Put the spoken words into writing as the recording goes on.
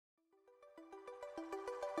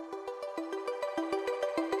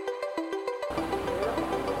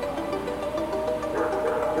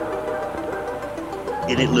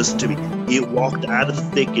It didn't listen to me. It walked out of the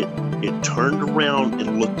thicket. It turned around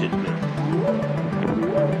and looked at me.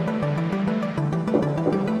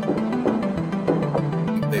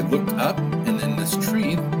 They looked up, and in this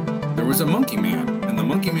tree, there was a monkey man. And the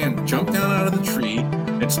monkey man jumped down out of the tree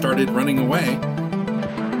and started running away.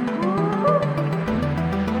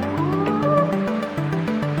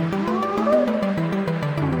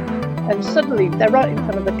 And suddenly they're right in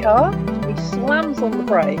front of the car. He slams on the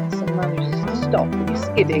brakes and manages to stop. And he's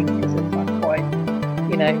skidding because it's like quite,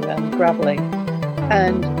 gravelly.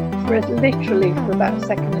 And literally for about a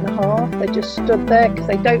second and a half, they just stood there because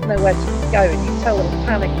they don't know where to go. And you tell them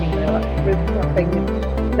panicking. They're like rip-flapping.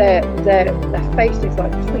 Their face is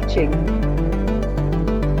like twitching.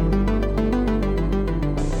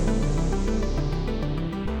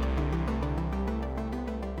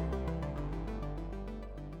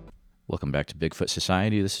 Welcome back to Bigfoot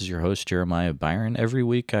Society. This is your host, Jeremiah Byron. Every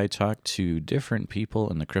week I talk to different people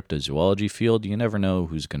in the cryptozoology field. You never know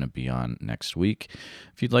who's going to be on next week.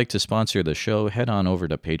 If you'd like to sponsor the show, head on over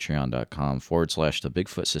to patreon.com/The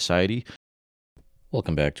Bigfoot Society.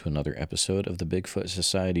 Welcome back to another episode of the Bigfoot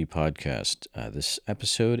Society podcast. This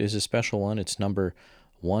episode is a special one. It's number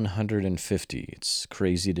 150. It's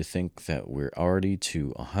crazy to think that we're already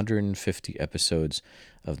to 150 episodes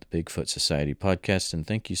of the Bigfoot Society podcast, and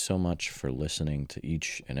thank you so much for listening to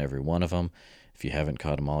each and every one of them. If you haven't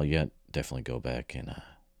caught them all yet, definitely go back and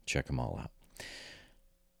check them all out.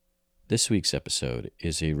 This week's episode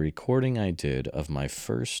is a recording I did of my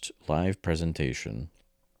first live presentation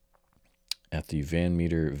at the Van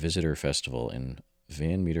Meter Visitor Festival in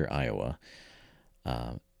Van Meter, Iowa.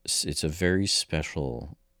 It's a very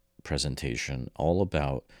special presentation all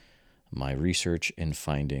about my research and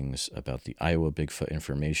findings about the Iowa Bigfoot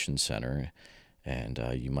Information Center. And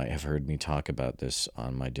you might have heard me talk about this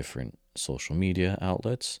on my different social media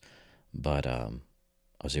outlets, but I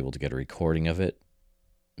was able to get a recording of it,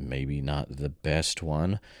 maybe not the best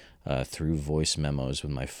one, through voice memos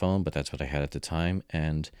with my phone, but that's what I had at the time.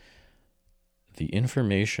 And the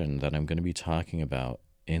information that I'm going to be talking about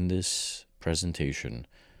in this presentation,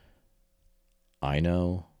 I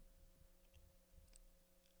know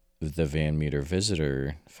the Van Meter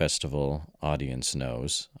Visitor Festival audience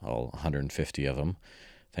knows, all 150 of them.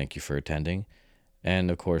 Thank you for attending.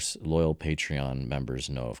 And, of course, loyal Patreon members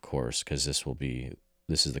know, of course, because this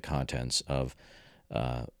is the contents of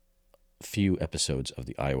a few episodes of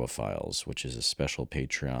the Iowa Files, which is a special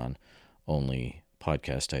Patreon-only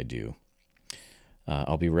podcast I do.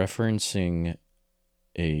 I'll be referencing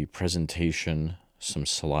a presentation, some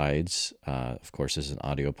slides. Of course, this is an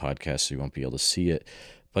audio podcast, so you won't be able to see it.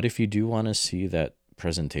 But if you do want to see that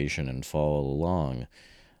presentation and follow along,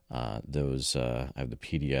 I have the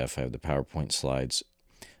PDF, I have the PowerPoint slides.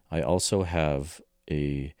 I also have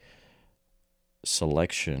a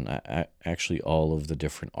selection, actually all of the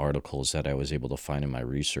different articles that I was able to find in my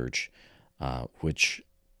research, which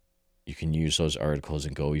you can use those articles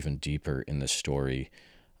and go even deeper in the story.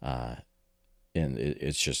 And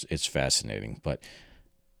it's fascinating. But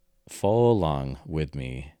follow along with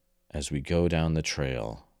me as we go down the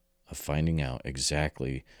trail of finding out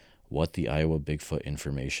exactly what the Iowa Bigfoot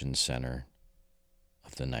Information Center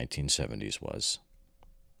of the 1970s was.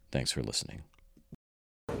 Thanks for listening.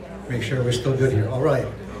 Make sure we're still good here. All right.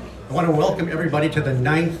 I want to welcome everybody to the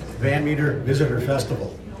 9th Van Meter Visitor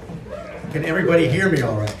Festival. Can everybody hear me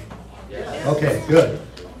all right? Okay, good.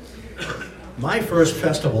 My first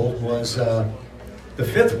festival was the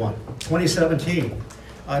 5th one, 2017.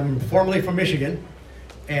 I'm formerly from Michigan,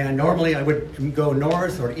 and normally I would go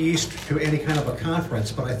north or east to any kind of a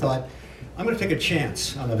conference, but I thought, I'm going to take a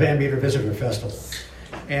chance on the Van Meter Visitor Festival.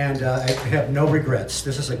 And I have no regrets.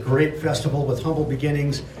 This is a great festival with humble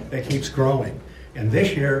beginnings that keeps growing. And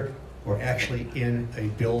this year, we're actually in a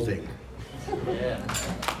building. Yeah.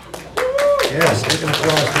 Yes, take an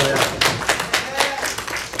applause for that.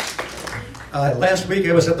 Last week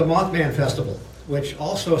I was at the Mothman Festival, which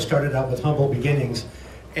also started out with humble beginnings,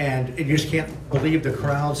 and you just can't believe the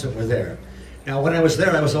crowds that were there. Now, when I was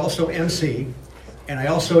there, I was also MC, and I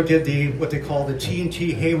also did what they call the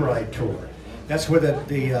TNT Hayride Tour. That's where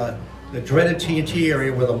the dreaded TNT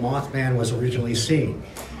area where the Mothman was originally seen.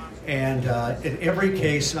 And in every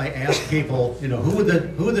case, I asked people, who are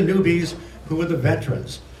the newbies, who are the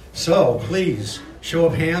veterans? So please, show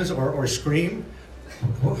of hands or scream.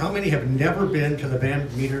 How many have never been to the Van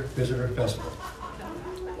Meter Visitor Festival?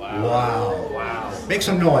 Wow. Make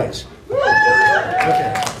some noise.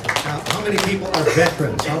 Okay. Now, how many people are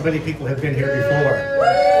veterans? How many people have been here before?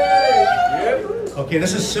 Okay,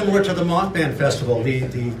 this is similar to the Mothman Festival. The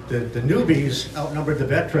newbies outnumbered the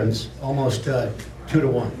veterans almost 2 to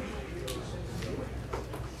 1.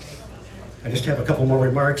 I just have a couple more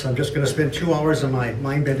remarks. I'm just going to spend 2 hours on my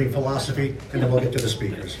mind-bending philosophy, and then we'll get to the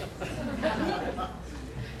speakers.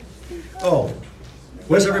 Oh,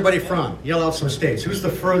 where's everybody from? Yell out some states. Who's the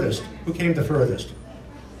furthest? Who came the furthest?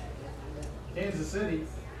 Kansas City.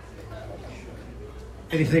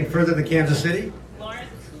 Anything further than Kansas City? Lawrence.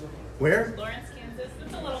 Where? Lawrence, Kansas.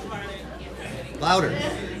 It's a little farther than Kansas City. Louder.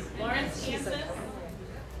 Lawrence, Kansas.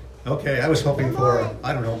 Okay, I was hoping for,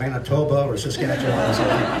 I don't know, Manitoba or Saskatchewan or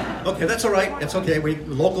something. Okay, that's all right. That's okay.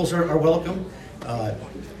 Locals are welcome.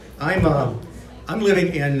 I'm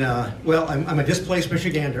living in, well, I'm a displaced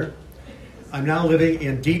Michigander. I'm now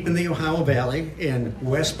living deep in the Ohio Valley in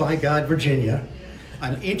West by God, Virginia.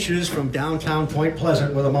 I'm inches from downtown Point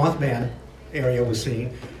Pleasant where the Mothman area was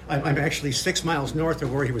seen. I'm actually 6 miles north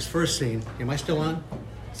of where he was first seen. Am I still on?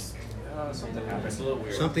 Something happened. It's a little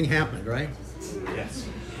weird. Something happened, right? Yes.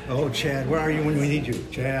 Oh, Chad, where are you when we need you?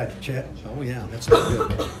 Chad. Oh, yeah, that's not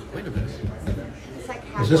good. Wait a minute.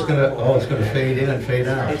 Is this it's gonna fade in and fade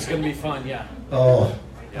out? It's going to be fun, yeah. Oh,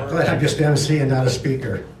 I'm glad I'm just MC and not a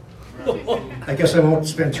speaker. I guess I won't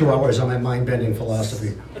spend 2 hours on my mind-bending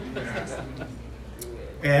philosophy.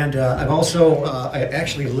 And I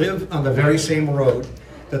actually live on the very same road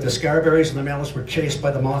that the Scarberries and the Malice were chased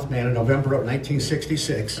by the Mothman in November of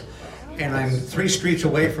 1966. And I'm 3 streets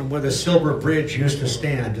away from where the Silver Bridge used to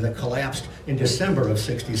stand that collapsed in December of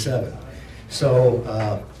 '67.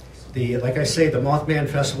 So, like I say, the Mothman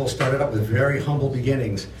Festival started out with very humble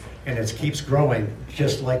beginnings, and it keeps growing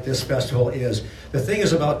just like this festival is. The thing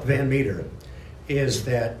is about Van Meter is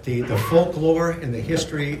that the folklore and the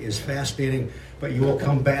history is fascinating, but you will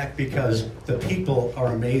come back because the people are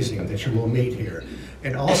amazing that you will meet here.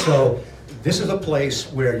 And also, this is a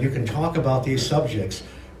place where you can talk about these subjects.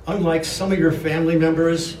 Unlike some of your family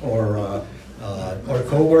members or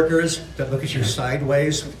co-workers that look at you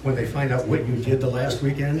sideways when they find out what you did the last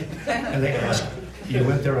weekend, and they ask, you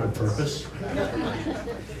went there on purpose?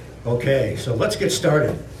 Okay, so let's get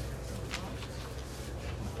started.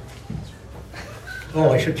 Oh,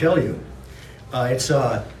 I should tell you, it's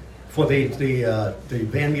for the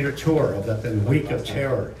Van Meter tour of the Week of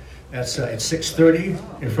Terror. That's at 6:30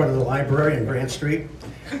 in front of the library on Grant Street.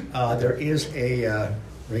 There is a,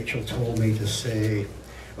 Rachel told me to say,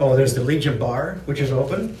 there's the Legion Bar, which is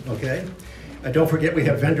open, okay? Don't forget we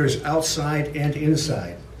have vendors outside and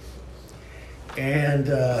inside. And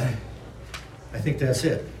I think that's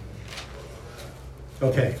it.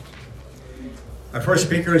 Okay. Our first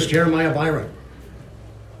speaker is Jeremiah Byron.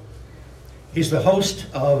 He's the host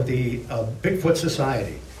of the Bigfoot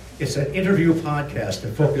Society. It's an interview podcast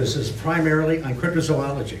that focuses primarily on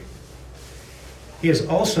cryptozoology. He is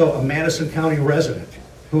also a Madison County resident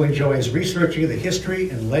who enjoys researching the history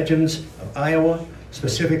and legends of Iowa,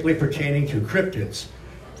 specifically pertaining to cryptids,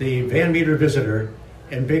 the Van Meter visitor,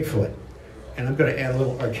 and Bigfoot. And I'm going to add a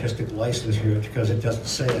little artistic license here because it doesn't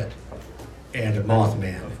say it. And a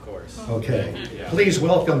Mothman. Of course. Okay. Yeah. Please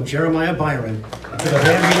welcome Jeremiah Byron to the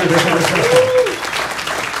Van Meter Visitor Festival.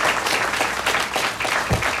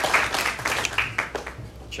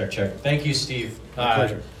 Check. Thank you, Steve. My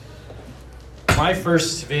pleasure. My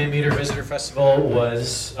first Van Meter Visitor Festival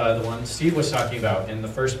was the one Steve was talking about, and the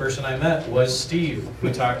first person I met was Steve,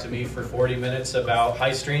 who talked to me for 40 minutes about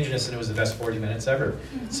high strangeness, and it was the best 40 minutes ever.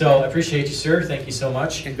 So I appreciate you, sir. Thank you so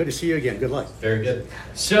much. And good to see you again. Good luck. Very good.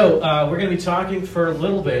 So we're going to be talking for a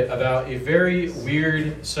little bit about a very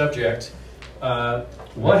weird subject.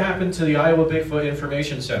 What happened to the Iowa Bigfoot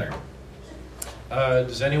Information Center?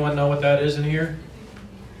 Does anyone know what that is in here?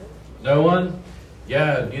 No one?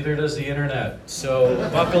 Yeah, neither does the internet. So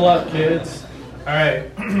buckle up, kids. All right,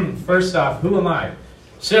 first off, who am I?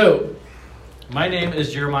 So, my name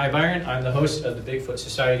is Jeremiah Byron. I'm the host of the Bigfoot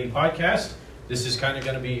Society podcast. This is kind of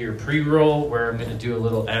going to be your pre-roll where I'm going to do a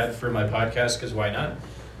little ad for my podcast, because why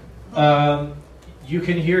not? You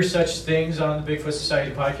can hear such things on the Bigfoot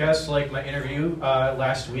Society podcast, like my interview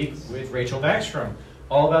last week with Rachel Backstrom,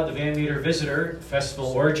 all about the Van Meter Visitor Festival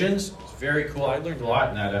origins. It's very cool. I learned a lot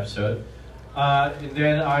in that episode. And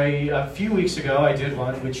then a few weeks ago, I did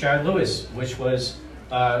one with Chad Lewis, which was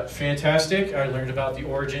fantastic. I learned about the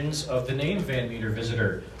origins of the name Van Meter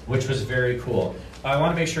Visitor, which was very cool. I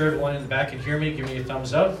want to make sure everyone in the back can hear me. Give me a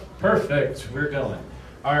thumbs up. Perfect. We're going.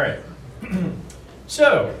 All right.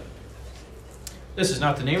 So, this is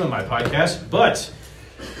not the name of my podcast, but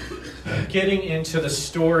getting into the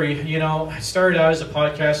story, I started out as a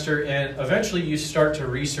podcaster, and eventually you start to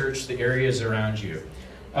research the areas around you.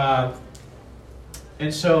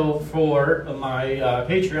 And so for my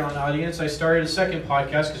Patreon audience, I started a second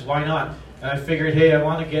podcast, because why not? And I figured, hey, I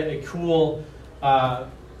want to get a cool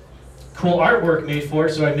cool artwork made for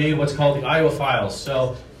it, so I made what's called the Iowa Files.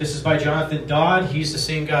 So this is by Jonathan Dodd. He's the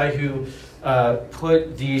same guy who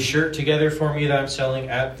put the shirt together for me that I'm selling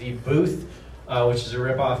at the booth, which is a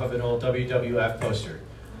ripoff of an old WWF poster.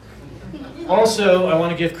 Also, I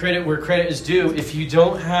want to give credit where credit is due. If you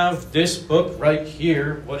don't have this book right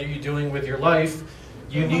here, What Are You Doing With Your Life?,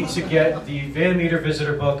 you need to get the Van Meter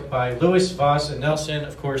Visitor book by Lewis, Voss, and Nelson.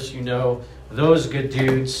 Of course, you know those good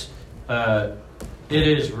dudes. It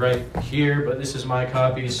is right here, but this is my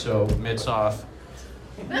copy, so mitts off.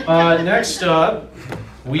 Next up,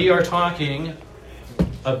 we are talking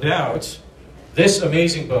about this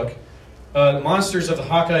amazing book, The Monsters of the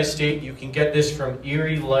Hawkeye State. You can get this from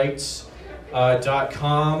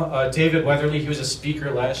EerieLights.com. David Weatherly, he was a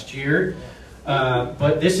speaker last year.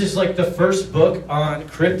 But this is like the first book on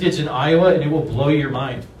cryptids in Iowa, and it will blow your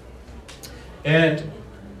mind. And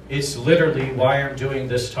it's literally why I'm doing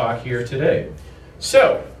this talk here today.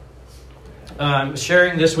 So, I'm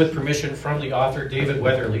sharing this with permission from the author, David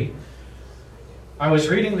Weatherly. I was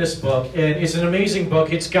reading this book, and it's an amazing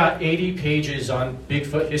book. It's got 80 pages on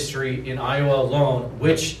Bigfoot history in Iowa alone,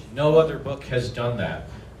 which no other book has done that.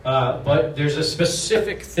 But there's a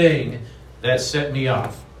specific thing that set me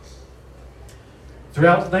off.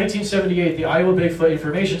 Throughout 1978, the Iowa Bigfoot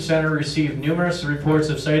Information Center received numerous reports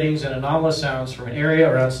of sightings and anomalous sounds from an area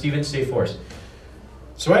around Stevens State Forest.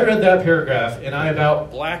 So I read that paragraph, and I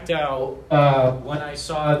about blacked out when I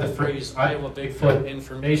saw the phrase Iowa Bigfoot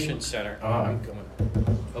Information Center. Oh, I'm going.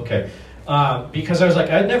 Okay. Because I was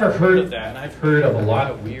like, I'd never heard of that, and I've heard of a lot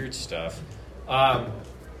of weird stuff around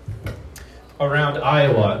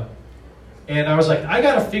Iowa. And I was like, I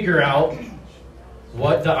got to figure out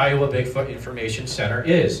what the Iowa Bigfoot Information Center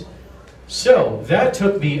is. So that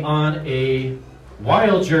took me on a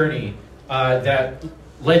wild journey that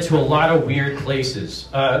led to a lot of weird places.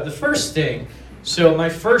 The first thing, so my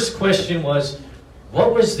first question was,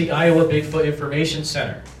 what was the Iowa Bigfoot Information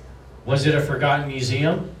Center? Was it a forgotten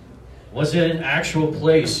museum? Was it an actual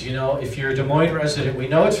place? You know, if you're a Des Moines resident, we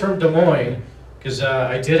know it's from Des Moines, because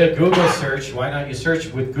I did a Google search. Why not you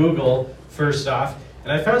search with Google first off?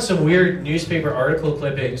 And I found some weird newspaper article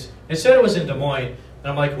clippings. It said it was in Des Moines. And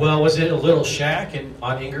I'm like, well, was it a little shack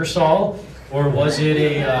on Ingersoll? Or was it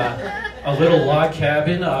a little log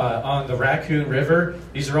cabin on the Raccoon River?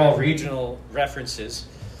 These are all regional references,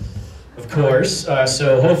 of course.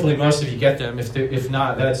 So hopefully most of you get them. If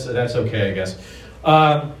not, that's okay, I guess.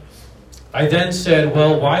 I then said,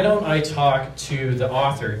 well, why don't I talk to the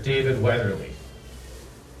author, David Weatherly?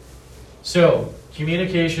 So,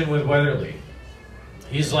 communication with Weatherly.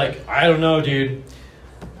 He's like, I don't know, dude.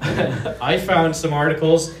 I found some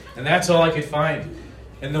articles, and that's all I could find.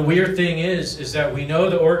 And the weird thing is that we know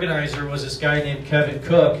the organizer was this guy named Kevin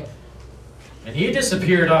Cook, and he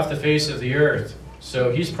disappeared off the face of the earth.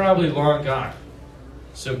 So he's probably long gone.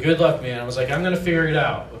 So good luck, man. I was like, I'm going to figure it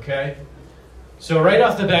out, okay? So right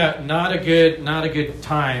off the bat, not a good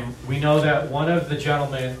time. We know that one of the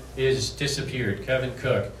gentlemen is disappeared, Kevin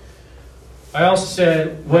Cook. I also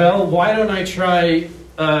said, well, why don't I try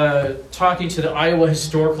talking to the Iowa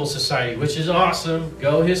Historical Society, which is awesome.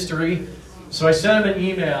 Go history. So I sent him an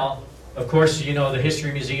email. Of course, you know, the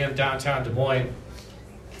History Museum downtown Des Moines.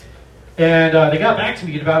 And they got back to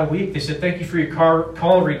me in about a week. They said, thank you for your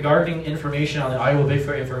call regarding information on the Iowa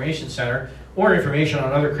Bigfoot Information Center or information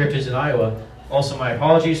on other cryptids in Iowa. Also, my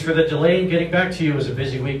apologies for the delay in getting back to you. It was a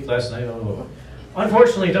busy week last night.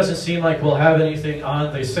 Unfortunately, it doesn't seem like we'll have anything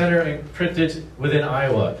on the center and cryptids within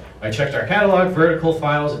Iowa. I checked our catalog, vertical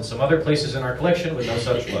files, and some other places in our collection with no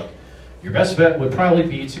such luck. Your best bet would probably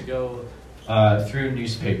be to go through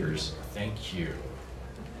newspapers. Thank you.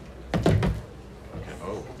 Okay.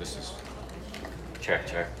 Oh, this is... Check.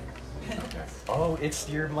 Okay. Oh, it's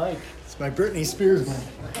your mic. It's my Britney Spears mic.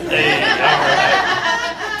 Hey, all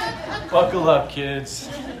right. Buckle up, kids.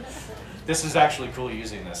 This is actually cool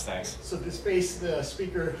using this, thanks. So to space the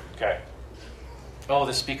speaker, Okay. Oh,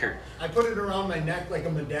 the speaker. I put it around my neck like a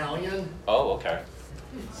medallion. Oh, okay.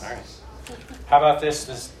 All right. How about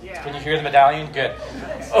this? Can you hear the medallion? Good.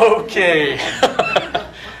 Okay.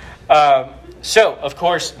 So, of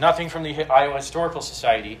course, nothing from the Iowa Historical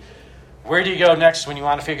Society. Where do you go next when you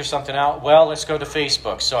want to figure something out? Well, let's go to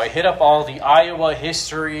Facebook. So I hit up all the Iowa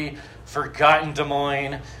history, forgotten Des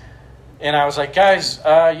Moines, and I was like, guys,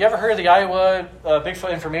 you ever heard of the Iowa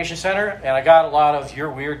Bigfoot Information Center? And I got a lot of,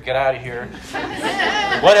 you're weird, get out of here.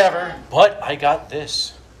 Whatever. But I got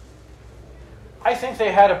this. I think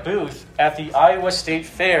they had a booth at the Iowa State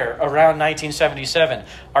Fair around 1977.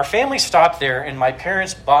 Our family stopped there, and my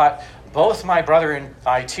parents bought both my brother and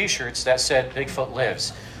I t-shirts that said Bigfoot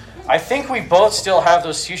Lives. I think we both still have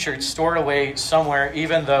those t-shirts stored away somewhere,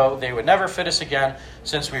 even though they would never fit us again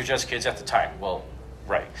since we were just kids at the time. Well,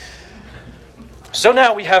 right. So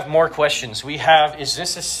now we have more questions. We have, is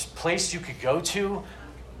this a place you could go to?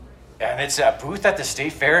 And it's a booth at the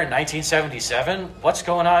State Fair in 1977? What's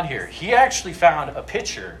going on here? He actually found a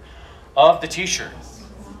picture of the t-shirt.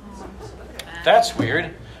 That's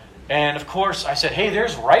weird. And of course, I said, hey,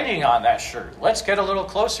 there's writing on that shirt. Let's get a little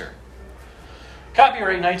closer.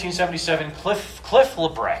 Copyright 1977, Cliff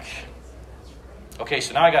Labreck. Okay,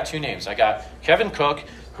 so now I got two names. I got Kevin Cook,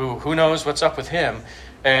 who knows what's up with him,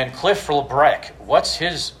 and Cliff Labreck. What's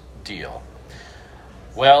his deal?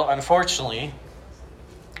 Well, unfortunately,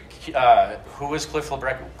 who is Cliff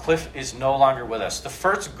Labreck? Cliff is no longer with us. The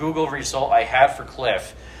first Google result I had for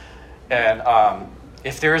Cliff, and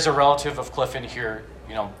if there is a relative of Cliff in here,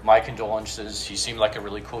 my condolences. He seemed like a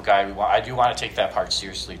really cool guy. I do want to take that part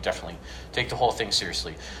seriously, definitely. Take the whole thing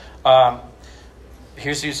seriously.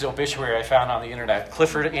 Here's his obituary I found on the internet.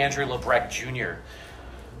 Clifford Andrew Labreck Jr.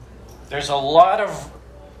 There's a lot of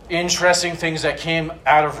interesting things that came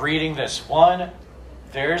out of reading this. One,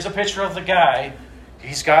 there's a picture of the guy.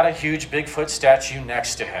 He's got a huge Bigfoot statue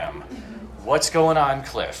next to him. What's going on,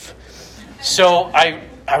 Cliff? So I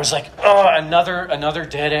was like, oh, another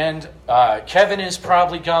dead end. Kevin is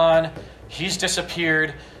probably gone. He's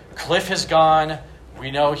disappeared. Cliff is gone. We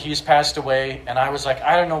know he's passed away. And I was like,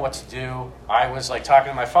 I don't know what to do. I was like talking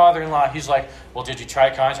to my father-in-law. He's like, well, did you try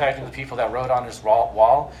contacting the people that wrote on his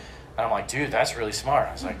wall? And I'm like, dude, that's really smart.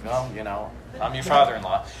 I was like, well, I'm your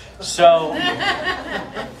father-in-law. So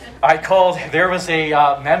I called. There was a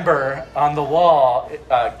member on the wall,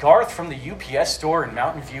 Garth from the UPS store in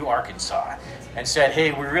Mountain View, Arkansas, and said,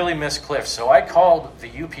 hey, we really miss Cliff. So I called the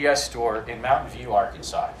UPS store in Mountain View,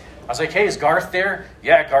 Arkansas. I was like, hey, is Garth there?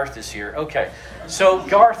 Yeah, Garth is here. Okay. So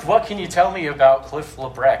Garth, what can you tell me about Cliff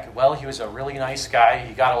Labreck? Well, he was a really nice guy.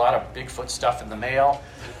 He got a lot of Bigfoot stuff in the mail.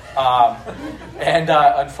 And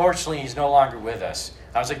unfortunately, he's no longer with us.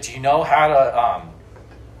 I was like, do you know how to,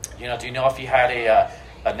 do you know if he had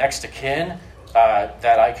a next of kin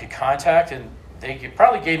that I could contact? And they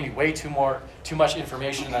probably gave me way too much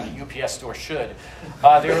information than the UPS store should.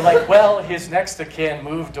 They were like, well, his next of kin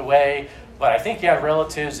moved away, but I think he had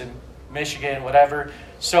relatives in Michigan, whatever.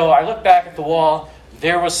 So I looked back at the wall.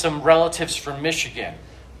 There was some relatives from Michigan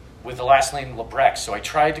with the last name Labreck. So I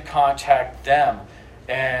tried to contact them.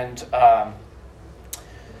 And I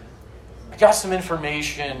got some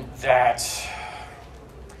information that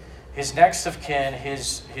his next of kin,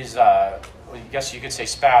 his I guess you could say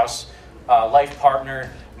spouse, life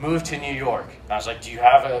partner, moved to New York. And I was like, do you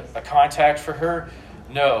have a contact for her?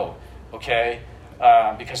 No. Okay.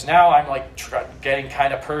 Because now I'm like getting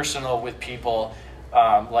kind of personal with people.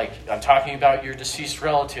 Like I'm talking about your deceased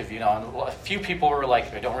relative, and a few people were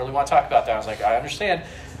like, I don't really want to talk about that. I was like, I understand.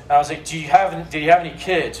 And I was like, did you have any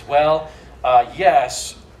kids? Well,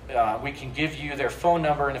 yes, we can give you their phone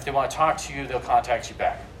number, and if they want to talk to you, they'll contact you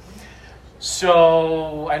back.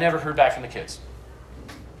 So I never heard back from the kids.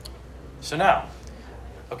 So now,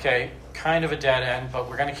 okay, kind of a dead end, but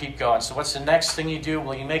we're going to keep going. So what's the next thing you do?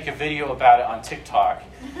 Well, you make a video about it on TikTok.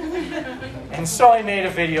 And so I made a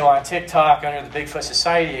video on TikTok under the Bigfoot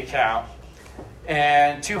Society account,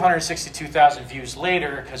 and 262,000 views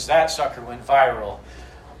later, because that sucker went viral.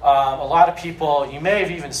 A lot of people, you may have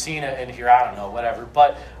even seen it in here, I don't know, whatever,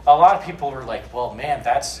 but a lot of people were like, well, man,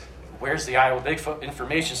 where's the Iowa Bigfoot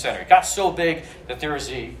Information Center? It got so big that there was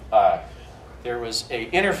a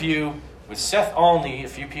interview with Seth Olney. A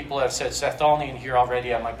few people have said Seth Olney in here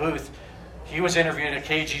already at my booth. He was interviewed at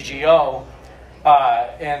KGGO,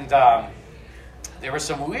 and there were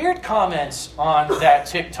some weird comments on that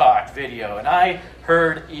TikTok video, and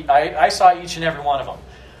I saw each and every one of them.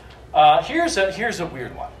 Here's a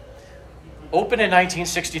weird one. Opened in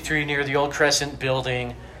 1963 near the old Crescent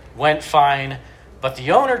building, went fine, but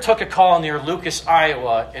the owner took a call near Lucas,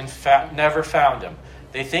 Iowa, and never found him.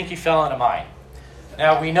 They think he fell in a mine.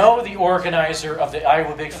 Now, we know the organizer of the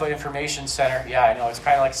Iowa Bigfoot Information Center. Yeah, I know, it's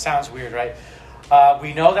kind of like, sounds weird, right?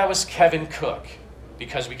 We know that was Kevin Cook,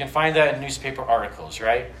 because we can find that in newspaper articles,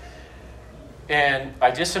 right? And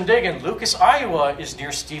I did some digging. Lucas, Iowa is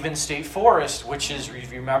near Stevens State Forest, which is,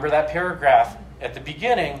 if you remember that paragraph at the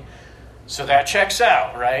beginning, so that checks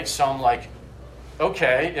out, right? So I'm like,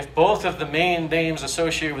 okay, if both of the main names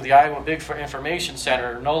associated with the Iowa Bigfoot Information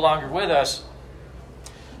Center are no longer with us,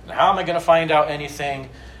 then how am I going to find out anything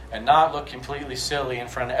and not look completely silly in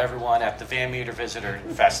front of everyone at the Van Meter Visitor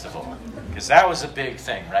Festival? Because that was a big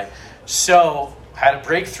thing, right? So had a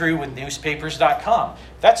breakthrough with newspapers.com.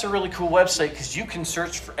 That's a really cool website because you can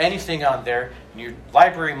search for anything on there, and your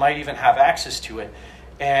library might even have access to it.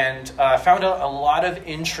 and found out a lot of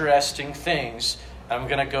interesting things. I'm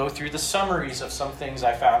going to go through the summaries of some things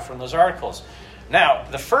I found from those articles. Now,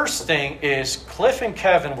 the first thing is Cliff and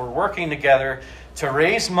Kevin were working together to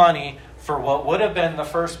raise money for what would have been the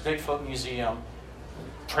first Bigfoot museum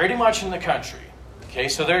pretty much in the country. Okay,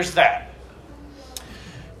 so there's that.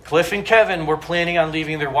 Cliff and Kevin were planning on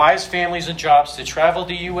leaving their wives, families, and jobs to travel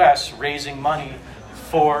the U.S. raising money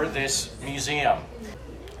for this museum.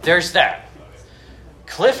 There's that.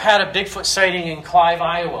 Cliff had a Bigfoot sighting in Clive,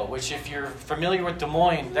 Iowa, which if you're familiar with Des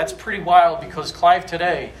Moines, that's pretty wild because Clive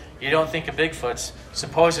today, you don't think of Bigfoots.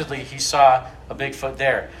 Supposedly, he saw a Bigfoot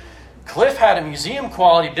there. Cliff had a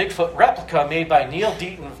museum-quality Bigfoot replica made by Neil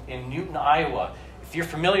Deaton in Newton, Iowa. If you're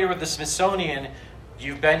familiar with the Smithsonian,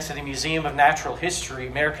 you've been to the Museum of Natural History,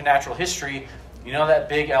 American Natural History, you know that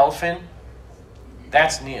big elephant?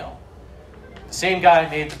 That's Neil. The same guy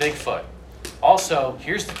made the Bigfoot. Also,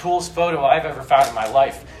 here's the coolest photo I've ever found in my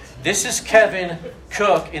life. This is Kevin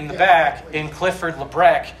Cook in the back in Clifford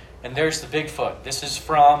LeBrec, and there's the Bigfoot. This is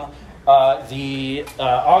from the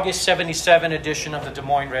August 77 edition of the Des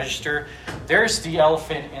Moines Register. There's the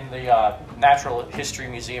elephant in the Natural History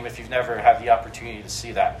Museum if you've never had the opportunity to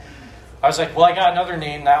see that. I was like, well, I got another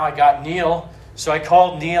name now. I got Neil. So I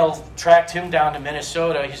called Neil, tracked him down to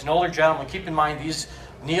Minnesota. He's an older gentleman. Keep in mind,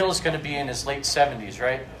 Neil is going to be in his late 70s,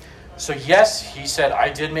 right? So yes, he said, I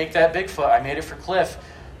did make that Bigfoot. I made it for Cliff.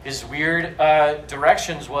 His weird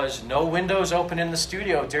directions was no windows open in the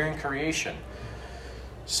studio during creation.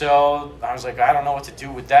 So I was like, I don't know what to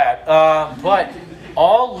do with that. But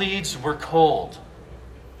all leads were cold.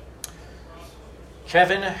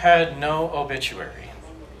 Kevin had no obituary.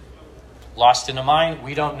 Lost in a mine?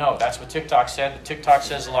 We don't know. That's what TikTok said. But TikTok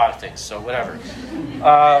says a lot of things, so whatever.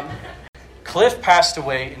 Cliff passed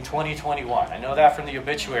away in 2021. I know that from the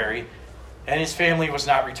obituary, and his family was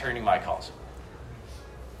not returning my calls.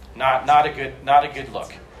 Not a good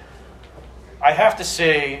look. I have to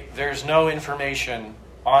say, there's no information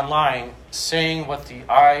online saying what the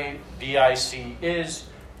IBIC is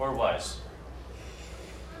or was.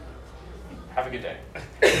 Have a good day.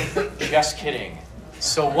 Just kidding.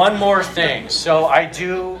 So one more thing. So I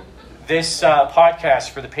do this podcast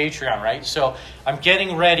for the Patreon, right? So I'm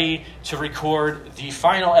getting ready to record the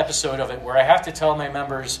final episode of it where I have to tell my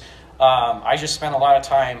members I just spent a lot of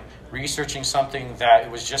time researching something that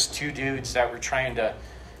it was just two dudes that were trying to,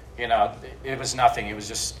 it was nothing. It was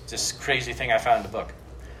just this crazy thing I found in the book.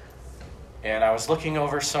 And I was looking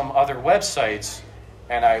over some other websites,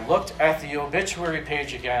 and I looked at the obituary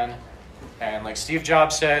page again, and like Steve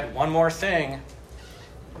Jobs said, one more thing.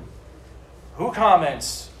 Who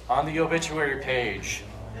comments on the obituary page?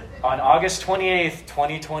 On August 28th,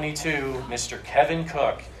 2022, Mr. Kevin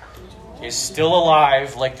Cook is still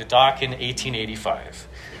alive like the doc in 1885.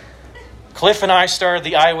 Cliff and I started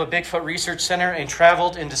the Iowa Bigfoot Research Center and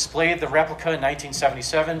traveled and displayed the replica in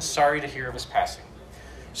 1977. Sorry to hear of his passing.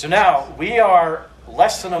 So now, we are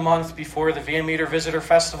less than a month before the Van Meter Visitor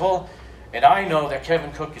Festival, and I know that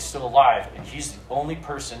Kevin Cook is still alive, and he's the only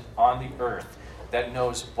person on the earth that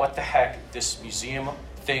knows what the heck this museum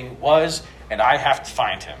thing was, and I have to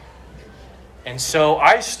find him. And so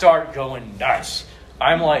I start going nuts.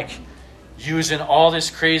 I'm like using all this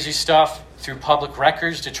crazy stuff through public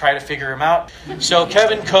records to try to figure him out. So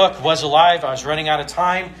Kevin Cook was alive. I was running out of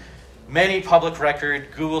time. Many public record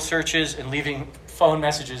Google searches and leaving phone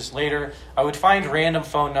messages later. I would find random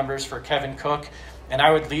phone numbers for Kevin Cook, and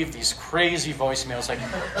I would leave these crazy voicemails like,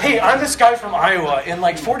 hey, I'm this guy from Iowa, and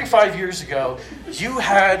like 45 years ago, you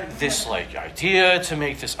had this like idea to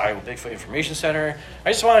make this Iowa Bigfoot Information Center.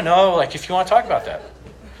 I just want to know like if you want to talk about that.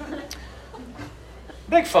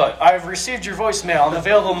 Bigfoot, I've received your voicemail. I'm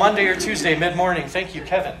available Monday or Tuesday, mid-morning. Thank you,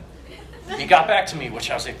 Kevin. He got back to me,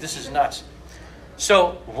 which I was like, this is nuts.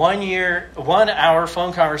 So 1 hour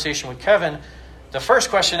phone conversation with Kevin. The first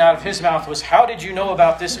question out of his mouth was, how did you know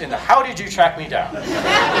about this and how did you track me down?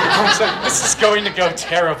 I was like, this is going to go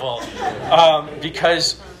terrible.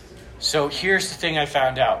 So here's the thing I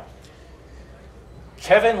found out.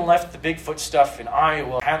 Kevin left the Bigfoot stuff in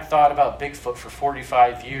Iowa, hadn't thought about Bigfoot for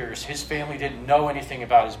 45 years. His family didn't know anything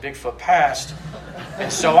about his Bigfoot past.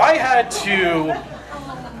 And so I had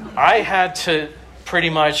to pretty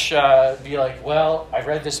much be like, well, I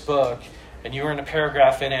read this book, and you were in a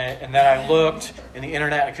paragraph in it, and then I looked in the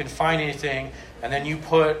internet, I couldn't find anything, and then you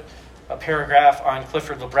put a paragraph on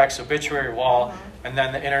Clifford LeBrec's obituary wall, and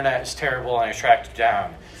then the internet is terrible, and I tracked it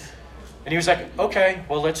down. And he was like, okay,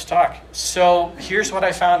 well, let's talk. So here's what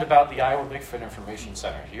I found about the Iowa Bigfoot Information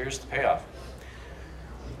Center. Here's the payoff.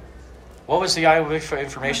 What was the Iowa Bigfoot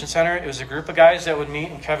Information Center? It was a group of guys that would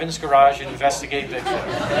meet in Kevin's garage and investigate Bigfoot.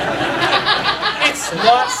 It's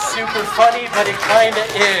not super funny, but it kind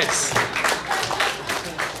of is.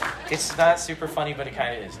 It's not super funny, but it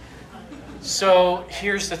kind of is. So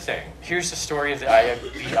here's the thing. Here's the story of the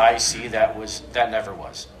IBIC that never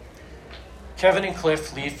was. Kevin and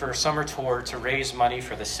Cliff leave for a summer tour to raise money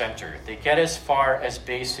for the center. They get as far as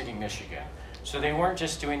Bay City, Michigan. So they weren't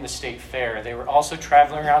just doing the state fair. They were also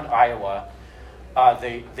traveling around Iowa.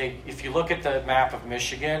 If you look at the map of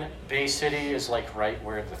Michigan, Bay City is like right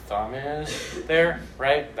where the thumb is there,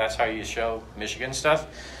 right? That's how you show Michigan stuff.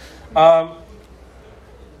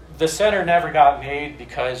 The center never got made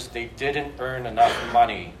because they didn't earn enough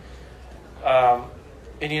money.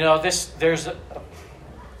 This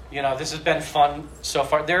has been fun so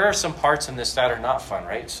far. There are some parts in this that are not fun,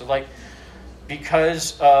 right? So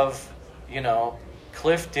because of,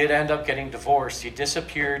 Cliff did end up getting divorced. He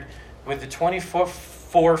disappeared with the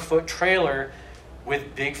 24-foot trailer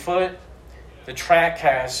with Bigfoot, the track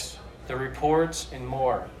cast, the reports, and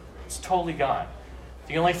more. It's totally gone.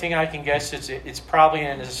 The only thing I can guess is it's probably in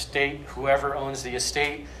an estate. Whoever owns the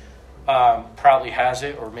estate probably has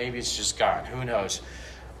it, or maybe it's just gone. Who knows?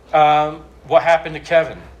 What happened to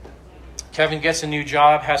Kevin? Kevin gets a new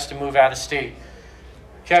job, has to move out of state.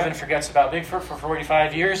 Kevin forgets about Bigfoot for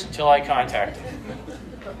 45 years until I contact him.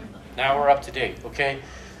 Now we're up to date, okay?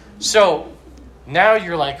 So now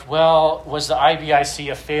you're like, well, was the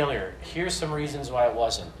IBIC a failure? Here's some reasons why it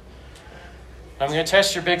wasn't. I'm going to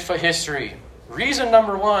test your Bigfoot history. Reason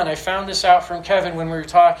number one, I found this out from Kevin when we were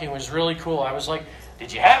talking, was really cool. I was like,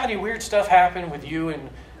 did you have any weird stuff happen with you and,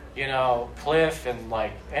 Cliff and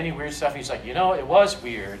any weird stuff? He's like, it was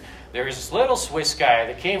weird. There was this little Swiss guy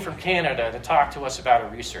that came from Canada to talk to us about our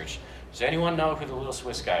research. Does anyone know who the little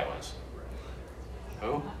Swiss guy was?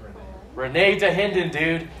 Who? Rene Dahinden,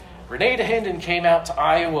 dude. Rene Dahinden came out to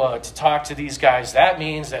Iowa to talk to these guys. That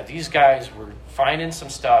means that these guys were finding some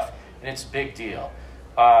stuff, and it's a big deal.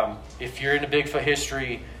 If you're into Bigfoot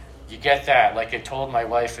history, you get that. Like I told my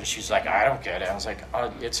wife, and she's like, I don't get it. I was like,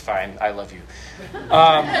 oh, it's fine. I love you.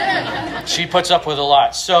 She puts up with a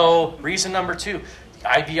lot. So reason number two,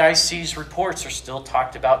 IBIC's reports are still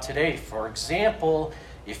talked about today. For example,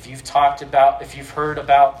 if you've heard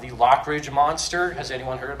about the Lockridge Monster, has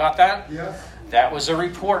anyone heard about that? Yeah. That was a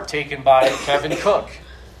report taken by Kevin Cook.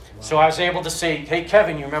 So I was able to say, hey,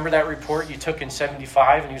 Kevin, you remember that report you took in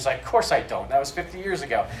 75? And he was like, of course I don't. That was 50 years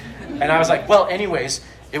ago. And I was like, well, anyways,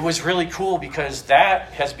 it was really cool because that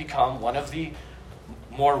has become one of the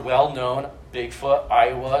more well-known Bigfoot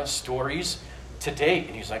Iowa stories to date.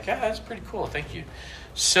 And he's like, yeah, that's pretty cool. Thank you.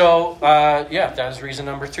 So, that was reason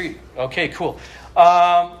number three. Okay, cool.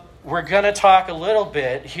 We're going to talk a little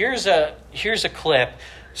bit. Here's a clip.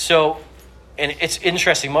 So, and it's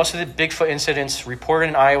interesting. Most of the Bigfoot incidents reported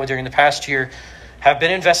in Iowa during the past year have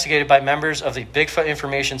been investigated by members of the Bigfoot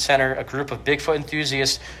Information Center, a group of Bigfoot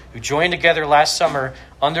enthusiasts who joined together last summer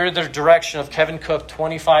under the direction of Kevin Cook,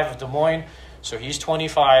 25 of Des Moines. So he's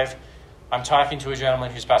 25. I'm talking to a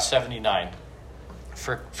gentleman who's about 79.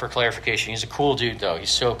 For clarification, he's a cool dude, though.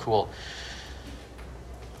 He's so cool.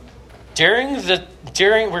 During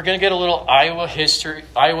we're going to get a little Iowa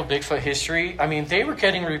Bigfoot history. I mean, they were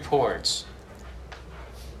getting reports.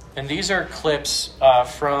 And these are clips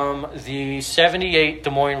from the 78 Des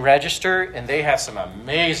Moines Register, and they have some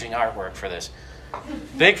amazing artwork for this.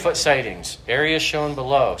 Bigfoot sightings, areas shown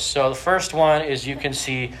below. So the first one is you can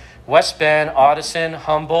see West Bend, Audison,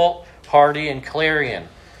 Humboldt, Hardy, and Clarion.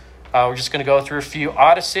 We're just going to go through a few.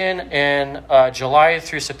 Audison in July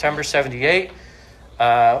through September 78.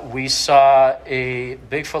 We saw a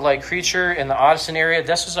Bigfoot-like creature in the Audison area.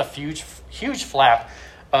 This was a huge flap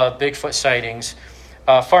of Bigfoot sightings.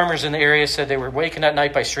 Farmers in the area said they were wakened at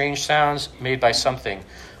night by strange sounds made by something.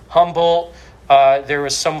 Humboldt, there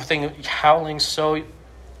was something howling so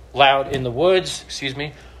loud in the woods,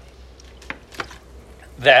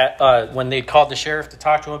 that when they called the sheriff to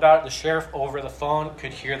talk to him about it, the sheriff over the phone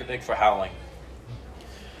could hear the Bigfoot howling.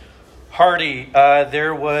 Hardy,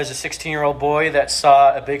 there was a 16-year-old boy that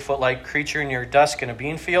saw a Bigfoot-like creature near dusk in a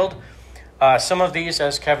bean field. Some of these,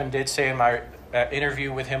 as Kevin did say in my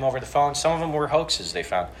interview with him over the phone, some of them were hoaxes they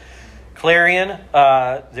found. Clarion,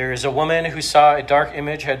 there is a woman who saw a dark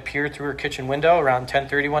image had peered through her kitchen window around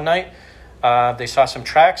 10:30 one night. They saw some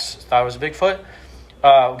tracks, thought it was a Bigfoot.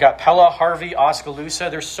 We got Pella, Harvey, Oskaloosa.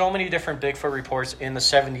 There's so many different Bigfoot reports in the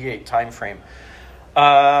 78 time frame. 10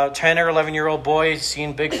 or 11-year-old boy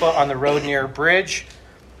seen Bigfoot on the road near a bridge.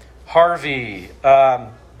 Harvey,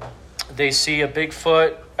 they see a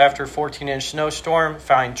Bigfoot after a 14-inch snowstorm,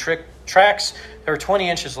 find tracks that are 20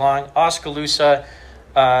 inches long. Oskaloosa,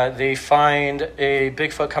 they find a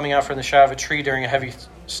Bigfoot coming out from the shadow of a tree during a heavy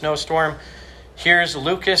snowstorm. Here's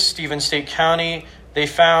Lucas, Stevens State County. They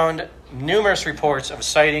found numerous reports of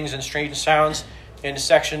sightings and strange sounds in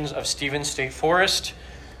sections of Stevens State Forest.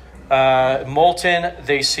 Moulton,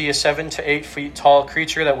 they see a 7 to 8 feet tall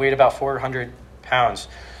creature that weighed about 400 pounds.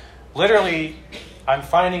 Literally, I'm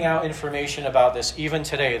finding out information about this even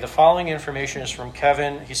today. The following information is from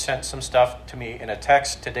Kevin. He sent some stuff to me in a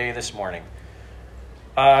text today, this morning.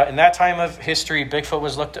 In that time of history, Bigfoot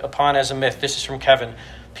was looked upon as a myth. This is from Kevin.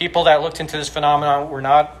 People that looked into this phenomenon were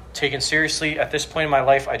not taken seriously. At this point in my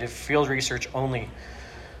life, I did field research only.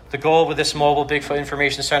 The goal with this mobile Bigfoot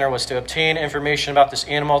Information Center was to obtain information about this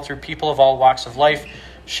animal through people of all walks of life,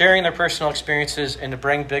 sharing their personal experiences, and to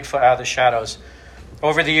bring Bigfoot out of the shadows.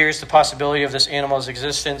 Over the years, the possibility of this animal's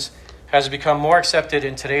existence has become more accepted,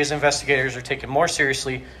 and today's investigators are taken more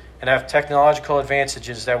seriously and have technological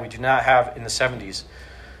advantages that we do not have in the 70s.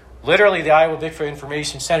 Literally, the Iowa Bigfoot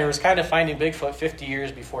Information Center was kind of finding Bigfoot 50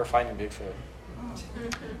 years before finding Bigfoot.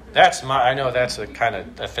 I know that's a kind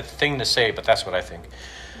of a thing to say, but that's what I think.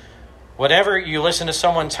 Whenever you listen to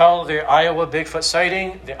someone tell the Iowa Bigfoot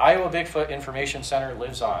sighting, the Iowa Bigfoot Information Center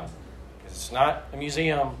lives on. It's not a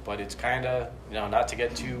museum, but it's kind of, not to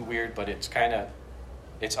get too weird, but it's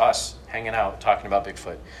us hanging out, talking about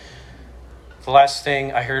Bigfoot. The last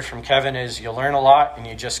thing I heard from Kevin is, you learn a lot and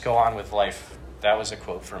you just go on with life. That was a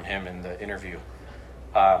quote from him in the interview.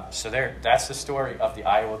 That's the story of the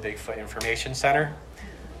Iowa Bigfoot Information Center.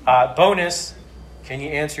 Bonus, can you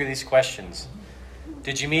answer these questions?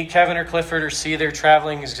 Did you meet Kevin or Clifford or see their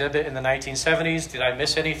traveling exhibit in the 1970s? Did I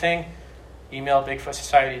miss anything? Email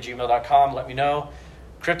bigfootsociety@gmail.com. Let me know.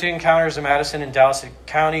 Cryptid encounters in Madison and Dallas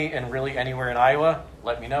County and really anywhere in Iowa.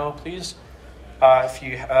 Let me know, please. If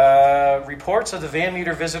you reports of the Van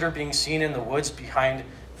Meter visitor being seen in the woods behind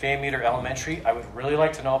Van Meter Elementary, I would really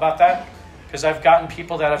like to know about that, because I've gotten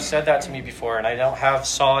people that have said that to me before and I don't have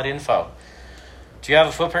solid info. Do you have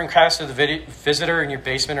a footprint cast of the visitor in your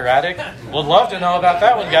basement or attic? Would love to know about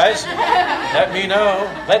that one, guys. Let me know.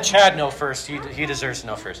 Let Chad know first. He deserves to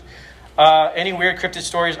know first. Any weird cryptid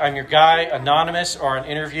stories? I'm your guy, anonymous or an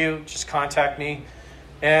interview. Just contact me.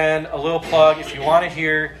 And a little plug, if you want to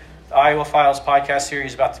hear the Iowa Files podcast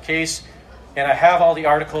series about the case, and I have all the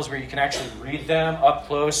articles where you can actually read them up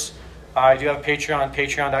close. I do have a Patreon,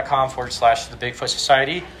 patreon.com/the Bigfoot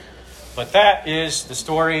Society. But that is the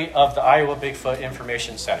story of the Iowa Bigfoot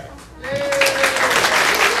Information Center.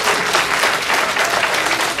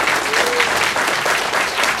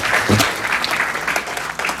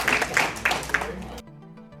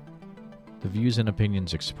 The views and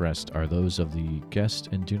opinions expressed are those of the guest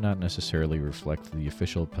and do not necessarily reflect the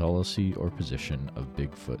official policy or position of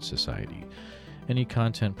Bigfoot Society. Any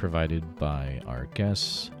content provided by our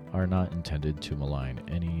guests are not intended to malign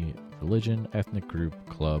any religion, ethnic group,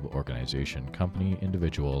 club, organization, company,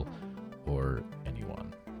 individual, or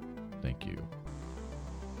anyone. Thank you.